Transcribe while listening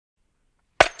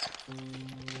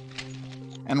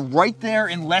And right there,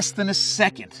 in less than a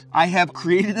second, I have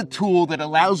created a tool that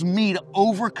allows me to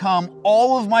overcome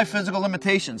all of my physical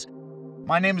limitations.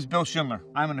 My name is Bill Schindler.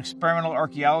 I'm an experimental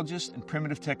archaeologist and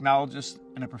primitive technologist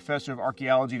and a professor of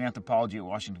archaeology and anthropology at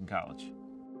Washington College.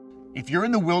 If you're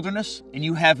in the wilderness and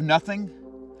you have nothing,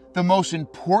 the most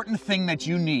important thing that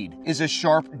you need is a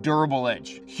sharp, durable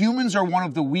edge. Humans are one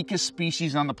of the weakest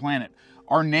species on the planet.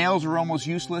 Our nails are almost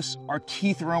useless. Our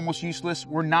teeth are almost useless.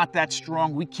 We're not that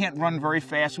strong. We can't run very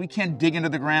fast. We can't dig into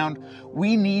the ground.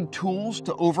 We need tools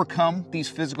to overcome these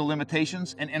physical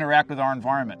limitations and interact with our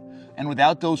environment. And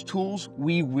without those tools,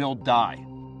 we will die.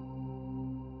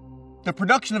 The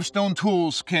production of stone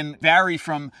tools can vary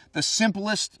from the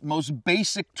simplest, most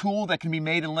basic tool that can be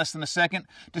made in less than a second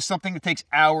to something that takes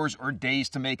hours or days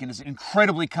to make and is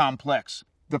incredibly complex.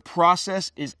 The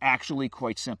process is actually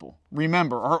quite simple.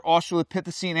 Remember, our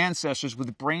Australopithecine ancestors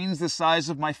with brains the size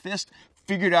of my fist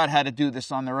figured out how to do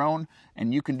this on their own,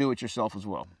 and you can do it yourself as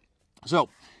well. So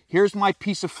here's my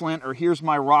piece of flint, or here's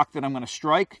my rock that I'm going to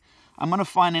strike. I'm going to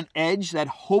find an edge that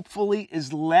hopefully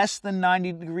is less than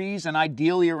 90 degrees and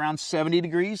ideally around 70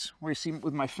 degrees, where you see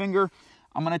with my finger.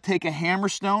 I'm going to take a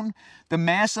hammerstone. The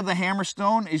mass of the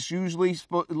hammerstone is usually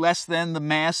less than the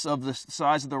mass of the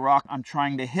size of the rock I'm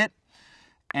trying to hit.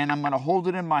 And I'm going to hold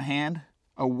it in my hand,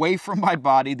 away from my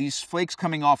body. These flakes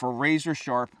coming off are razor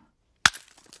sharp.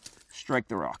 Strike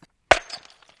the rock.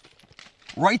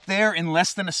 Right there, in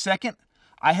less than a second,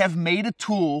 I have made a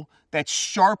tool that's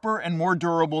sharper and more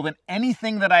durable than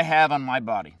anything that I have on my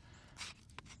body.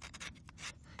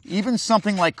 Even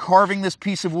something like carving this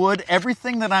piece of wood,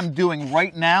 everything that I'm doing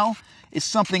right now is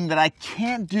something that I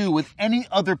can't do with any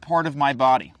other part of my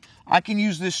body. I can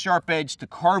use this sharp edge to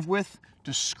carve with,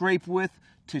 to scrape with,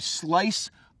 to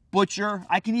slice, butcher.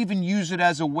 I can even use it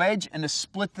as a wedge and to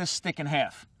split this stick in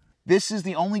half. This is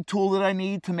the only tool that I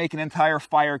need to make an entire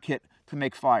fire kit to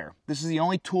make fire. This is the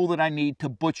only tool that I need to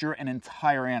butcher an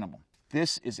entire animal.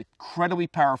 This is incredibly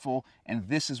powerful, and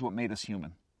this is what made us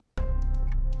human.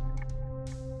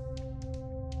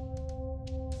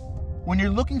 When you're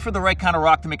looking for the right kind of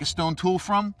rock to make a stone tool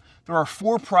from, there are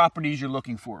 4 properties you're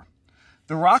looking for.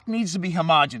 The rock needs to be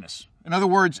homogeneous. In other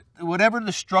words, whatever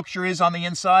the structure is on the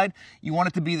inside, you want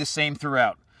it to be the same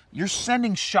throughout. You're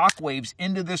sending shock waves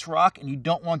into this rock and you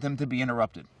don't want them to be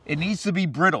interrupted. It needs to be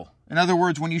brittle. In other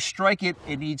words, when you strike it,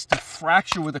 it needs to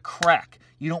fracture with a crack.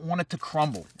 You don't want it to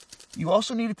crumble. You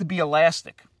also need it to be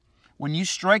elastic. When you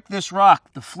strike this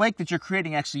rock, the flake that you're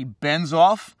creating actually bends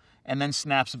off and then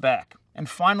snaps back. And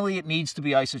finally, it needs to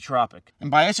be isotropic. And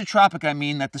by isotropic, I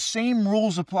mean that the same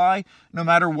rules apply no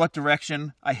matter what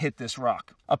direction I hit this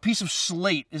rock. A piece of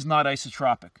slate is not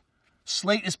isotropic.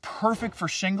 Slate is perfect for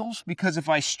shingles because if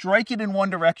I strike it in one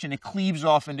direction, it cleaves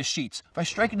off into sheets. If I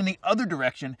strike it in the other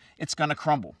direction, it's going to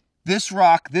crumble. This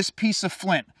rock, this piece of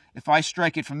flint, if I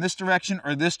strike it from this direction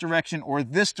or this direction or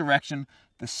this direction,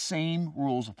 the same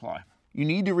rules apply. You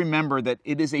need to remember that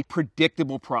it is a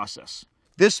predictable process.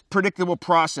 This predictable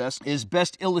process is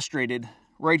best illustrated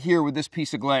right here with this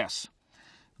piece of glass.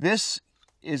 This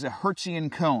is a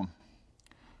Hertzian cone.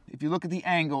 If you look at the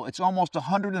angle, it's almost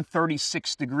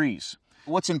 136 degrees.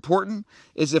 What's important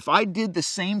is if I did the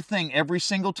same thing every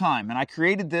single time, and I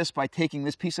created this by taking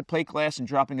this piece of plate glass and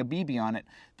dropping a BB on it,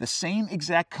 the same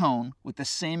exact cone with the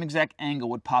same exact angle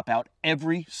would pop out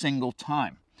every single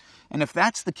time. And if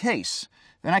that's the case,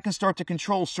 then I can start to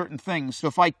control certain things. So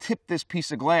if I tipped this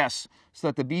piece of glass so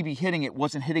that the BB hitting it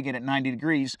wasn't hitting it at 90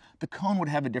 degrees, the cone would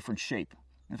have a different shape.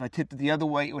 And if I tipped it the other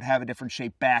way, it would have a different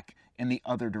shape back in the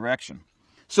other direction.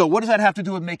 So what does that have to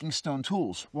do with making stone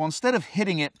tools? Well, instead of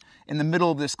hitting it in the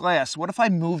middle of this glass, what if I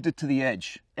moved it to the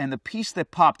edge? And the piece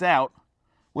that popped out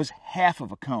was half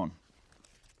of a cone.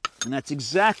 And that's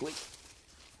exactly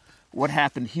what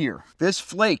happened here. This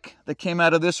flake that came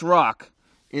out of this rock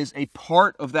is a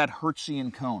part of that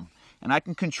Hertzian cone. And I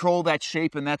can control that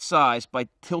shape and that size by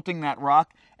tilting that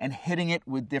rock and hitting it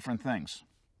with different things.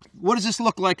 What does this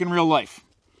look like in real life?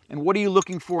 And what are you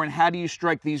looking for, and how do you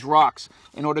strike these rocks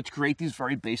in order to create these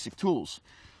very basic tools?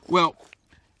 Well,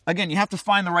 again, you have to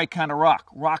find the right kind of rock.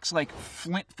 Rocks like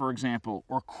flint, for example,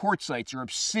 or quartzites or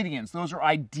obsidians, those are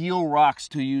ideal rocks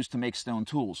to use to make stone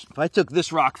tools. If I took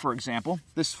this rock, for example,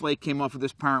 this flake came off of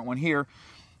this parent one here,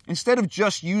 instead of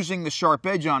just using the sharp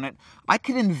edge on it, I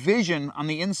could envision on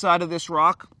the inside of this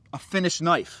rock a finished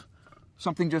knife,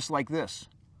 something just like this.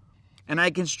 And I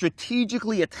can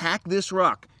strategically attack this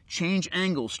rock, change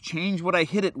angles, change what I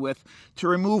hit it with to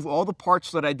remove all the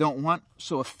parts that I don't want,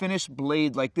 so a finished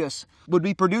blade like this would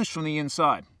be produced from the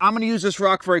inside. I'm going to use this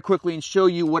rock very quickly and show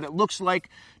you what it looks like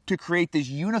to create this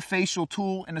unifacial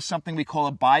tool into something we call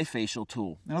a bifacial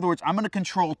tool. In other words, I'm going to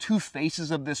control two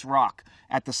faces of this rock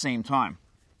at the same time.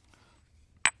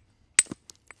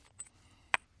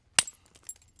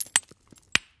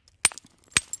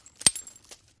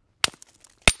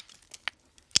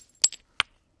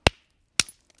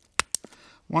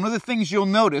 One of the things you'll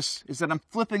notice is that I'm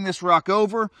flipping this rock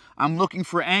over, I'm looking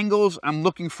for angles, I'm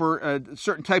looking for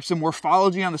certain types of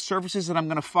morphology on the surfaces that I'm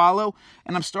going to follow,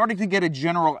 and I'm starting to get a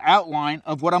general outline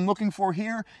of what I'm looking for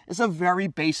here is a very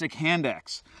basic hand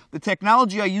axe. The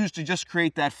technology I used to just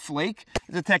create that flake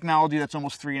is a technology that's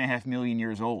almost 3.5 million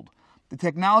years old. The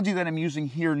technology that I'm using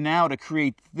here now to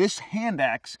create this hand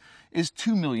axe is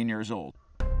 2 million years old.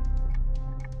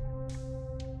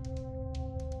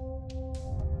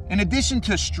 In addition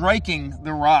to striking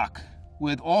the rock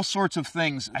with all sorts of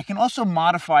things, I can also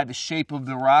modify the shape of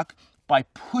the rock by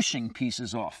pushing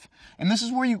pieces off. And this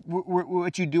is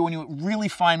what you do when you really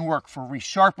fine work for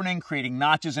resharpening, creating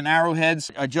notches and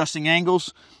arrowheads, adjusting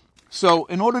angles. So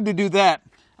in order to do that,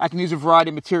 I can use a variety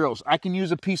of materials. I can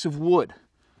use a piece of wood.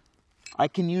 I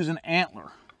can use an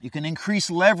antler. You can increase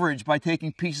leverage by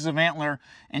taking pieces of antler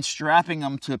and strapping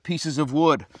them to pieces of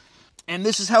wood. And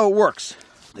this is how it works.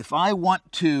 If I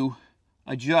want to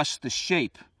adjust the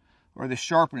shape or the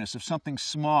sharpness of something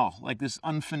small, like this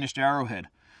unfinished arrowhead,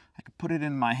 I can put it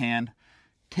in my hand,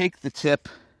 take the tip,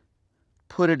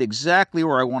 put it exactly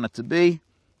where I want it to be,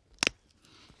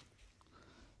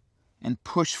 and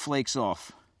push flakes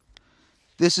off.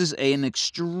 This is an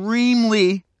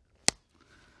extremely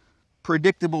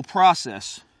predictable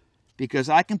process because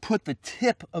I can put the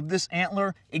tip of this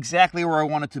antler exactly where I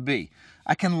want it to be.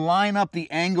 I can line up the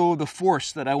angle of the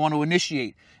force that I want to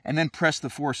initiate and then press the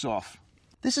force off.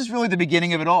 This is really the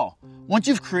beginning of it all. Once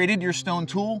you've created your stone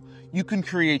tool, you can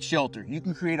create shelter, you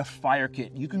can create a fire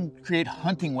kit, you can create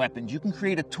hunting weapons, you can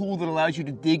create a tool that allows you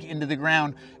to dig into the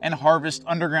ground and harvest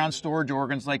underground storage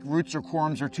organs like roots or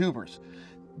corms or tubers.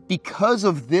 Because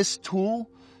of this tool,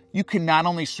 you can not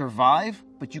only survive,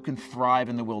 but you can thrive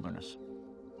in the wilderness.